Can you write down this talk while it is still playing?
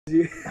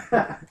you.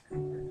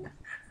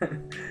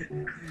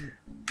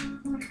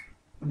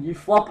 You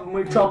flop him,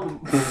 we chop him.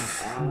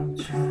 I'm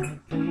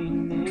trying to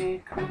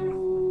be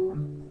cool,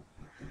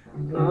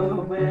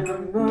 but when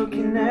I'm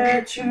looking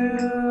at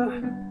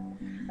you,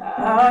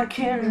 I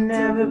can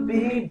never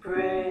be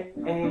brave,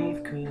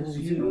 'cause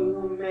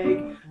you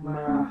make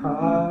my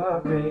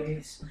heart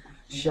race.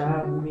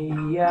 Shot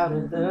me out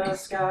of the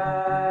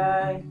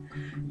sky.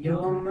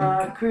 You're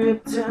my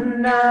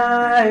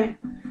kryptonite.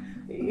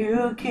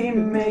 You keep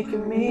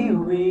making me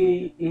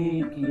weak.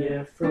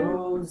 Yeah,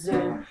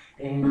 frozen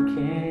and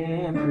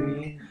can't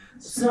breathe.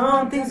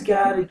 Something's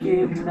gotta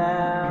give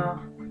now,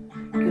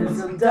 'cause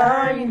I'm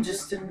dying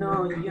just to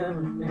know your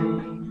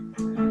name.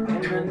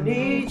 And I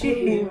need you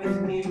here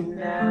with me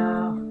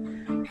now,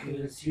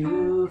 'cause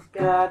you've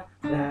got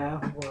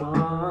that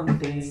one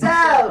thing.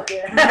 So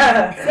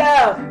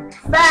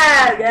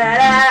bad,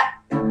 get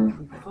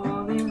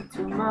Fall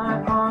into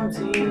my arms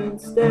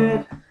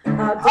instead.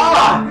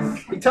 Ah!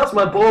 He touched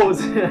my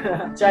balls.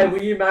 Jay,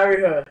 will you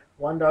marry her?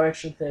 One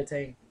Direction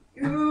 13.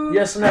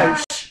 Yes or no?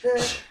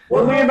 Shh.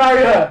 Will you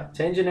marry her?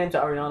 Change your name to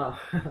Ariana.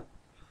 I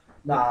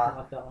Nah.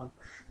 like that one.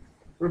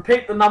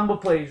 Repeat the number,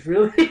 please.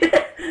 Really?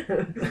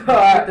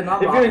 Alright, the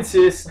number. if you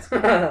insist.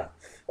 Because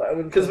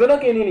Because we're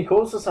not getting any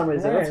calls for some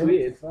reason. That's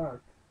weird. Fuck.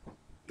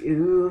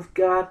 You've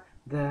got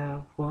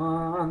that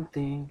one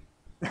thing.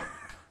 I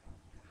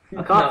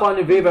can't find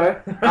a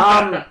Vivo.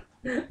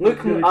 Luke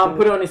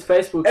put it on his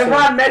Facebook.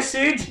 Everyone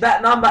message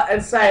that number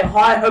and say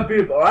hi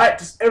Habib, alright?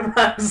 Just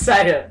everyone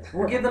say it.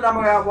 We'll give the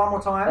number out one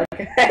more time.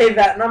 Okay,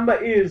 that number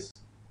is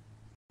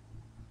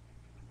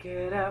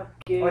Get out,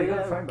 you got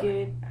the phone back.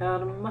 get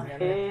out of my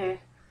head.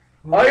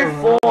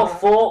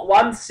 044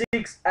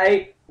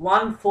 168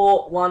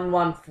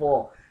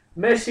 14114.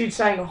 Message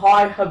saying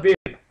hi Habib.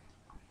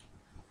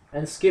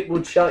 And Skip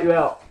would shout you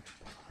out.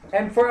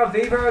 And for our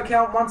Vivo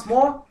account once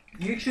more,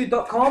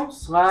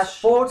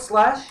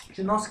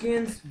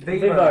 youtube.com//Janoskians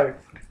Vivo.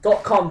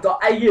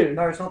 Vivo.com.au.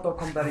 No, it's not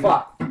 .com.au.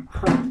 Fuck.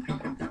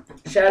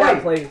 Shout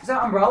out, please. Is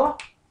that Umbrella?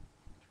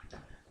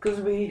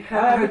 Cause we I haven't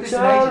heard have this each in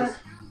other. ages.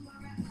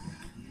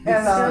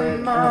 It's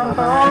my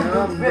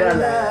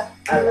umbrella.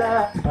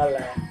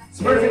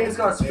 Spirit Fingers,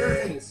 guys, Spirit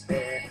Fingers.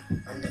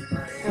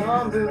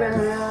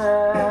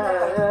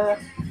 Umbrella.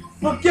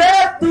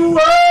 Forget the world!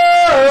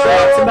 Shout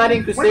out to Maddie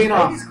and When's Christina.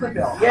 Baby's clip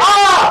out? Yeah.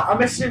 Ah! I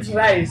messaged him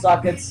today. It's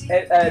like it's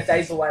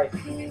days away.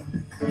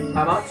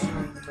 How much?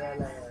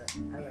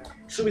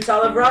 Should we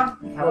tell everyone?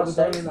 How much What days?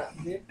 we're doing that?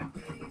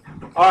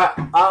 Alright,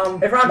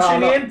 Everyone no, tune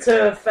no. in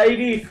to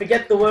Fady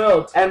Forget the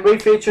World. And we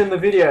feature in the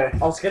video. I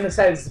was gonna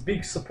say this is a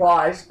big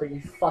surprise, but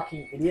you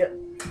fucking idiot.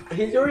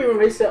 He's already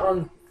released it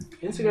on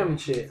Instagram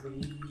and shit.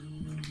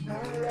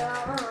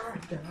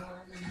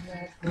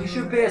 You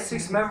should be a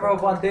sixth member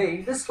of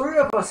 1D. There's 3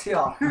 of us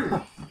here.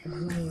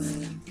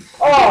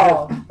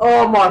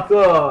 Oh my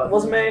god.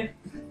 Wasn't me.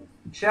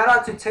 Shout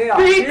out to Tia.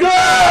 From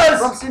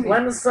Because Sydney.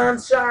 when the sun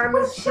shines,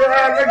 it's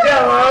shine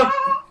together.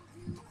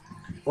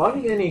 Why aren't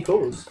you getting any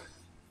calls?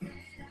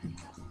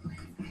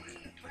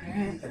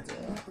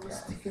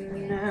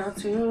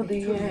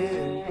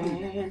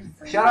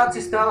 Shout out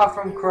to Stella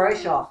from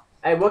Croatia.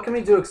 Hey, what can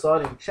we do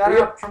exciting? Shout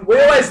out from We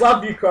always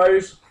love you,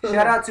 crows.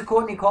 Shout out to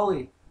Courtney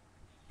Colley.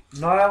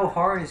 Niall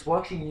Horan is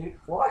watching you.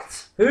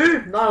 What?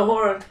 Who? No,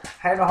 Horan.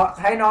 Hey,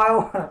 hey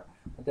Niall. I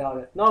doubt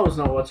it. Niall's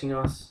not watching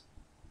us.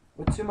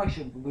 We're too much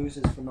of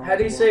losers for Niall. How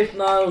do you see if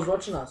Niall's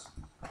watching us?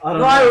 I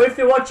don't Niall, know. if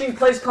you're watching,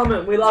 please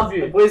comment. We love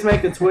you. Please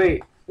make a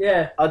tweet.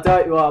 Yeah, I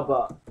doubt you are,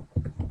 but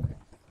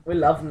we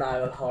love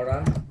Niall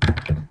Horan.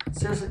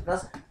 Seriously,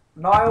 that's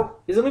Niall.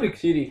 he's a little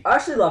cutie. I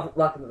actually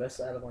like him the best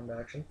out of One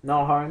Direction.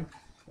 Noel Horan.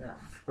 Yeah.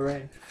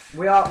 Hooray.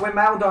 We're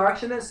male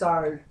directioners,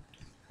 so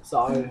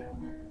So,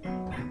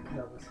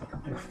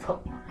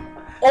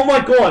 Oh my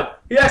god,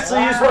 he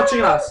actually is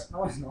watching us.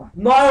 No, it's not.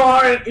 Niall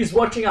Horan is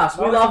watching us.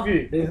 We love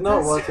you. he's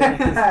not watching,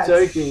 Yes.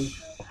 he's joking.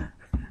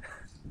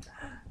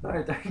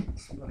 No, don't.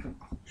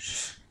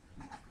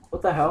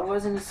 What the hell?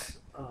 Wasn't this?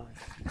 Oh.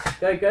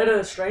 Go to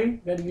the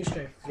stream. Go to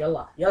Ustream.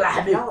 Yalla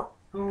Habib.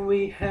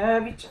 We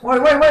have each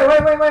Wait.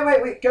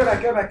 Go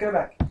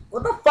back.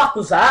 What the fuck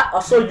was that? I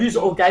saw use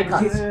all gay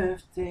cunts.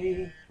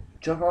 birthday.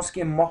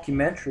 Janoskian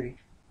mockumentary.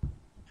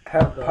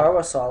 God.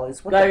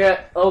 Parasolids. What Go.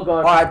 Oh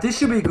god. Alright, this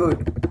should be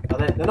good. Are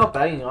they, they're not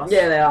banging us.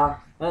 Yeah, they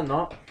are. They're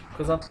not.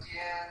 Because I'm.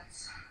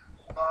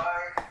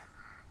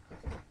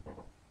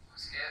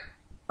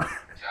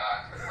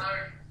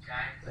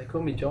 They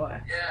call me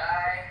Jai.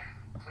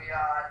 We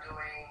are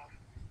doing.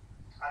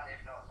 I don't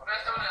even know what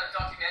We're doing a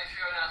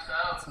documentary on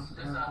ourselves,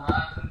 just our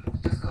lives, and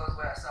just because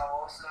we're so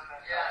awesome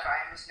and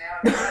famous now.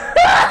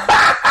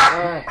 Oh.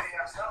 Doing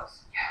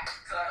ourselves. Yeah.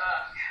 so,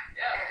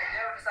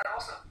 We're just that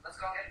awesome. Let's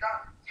go and get it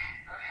done.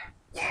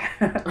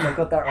 I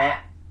got that right.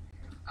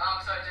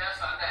 so Jazz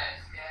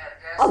Sundays.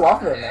 Yeah. I love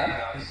them, man. We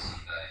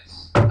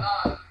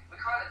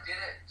kind of did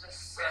it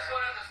just. We just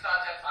wanted to start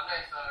Jazz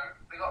Sunday, so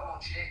We got more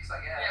chicks, I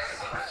guess. yeah, we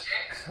want to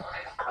chicks.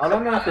 I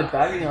don't know if they're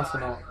bagging us or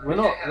not. We're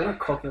not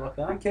cocky like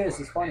Who that. cares?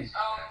 It's funny. It's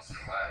pretty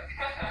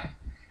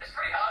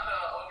hard to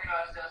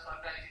organise Jazz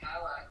Sundays, you know,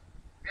 like,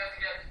 we have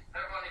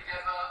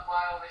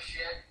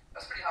shit.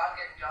 That's pretty hard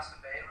getting Justin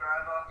Bieber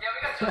over. Yeah, we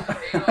got Justin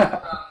Bieber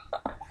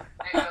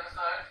next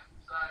episode,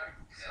 so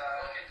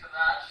look into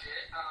that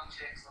shit.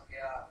 Chicks, look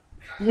out.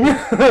 Yeah.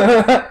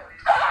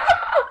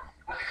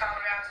 We'll be coming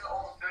around to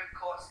all the food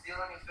courts,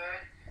 stealing your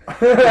food.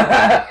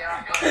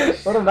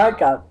 What a mad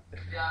cunt.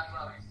 Yeah,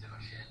 well, he's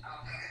doing shit.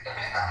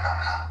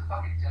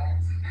 Fucking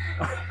James.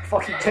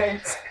 Fucking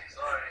James.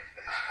 Sorry.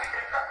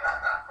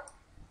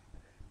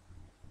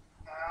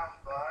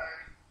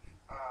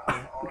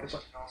 Oldest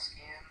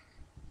Janoskian.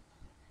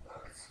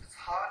 It's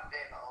hard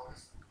being the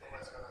oldest.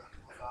 Always gotta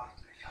look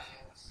after the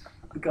youngins.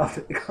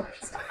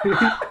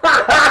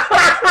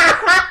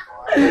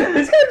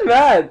 This guy's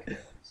mad.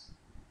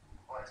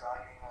 Always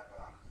arguing over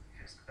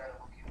who's the better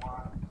looking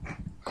one.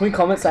 Can we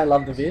comment saying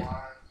love the vid? Who can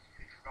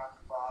run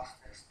the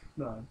fastest.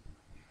 No. I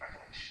reckon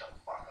they just shut the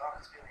fuck up.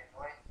 It's really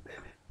annoying.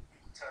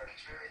 Tell you the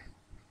truth.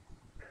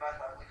 They're both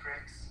ugly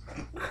pricks.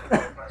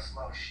 They're both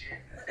slow as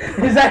shit.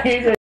 Is that you,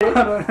 dude? I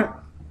don't know.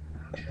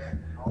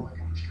 All look in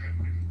the street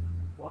with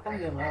What can you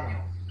do,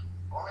 man?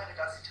 all he ever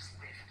does is just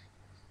lift.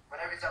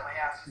 Whenever he's at my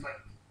house, he's like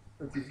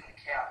lifting the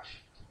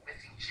couch,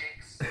 lifting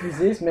chicks. Is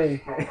this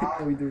me?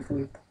 We do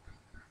flip.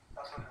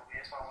 That's one of the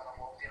weirdest one when I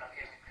walked in. I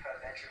came in her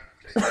bedroom.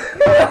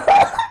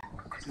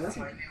 That's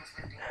When he was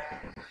lifting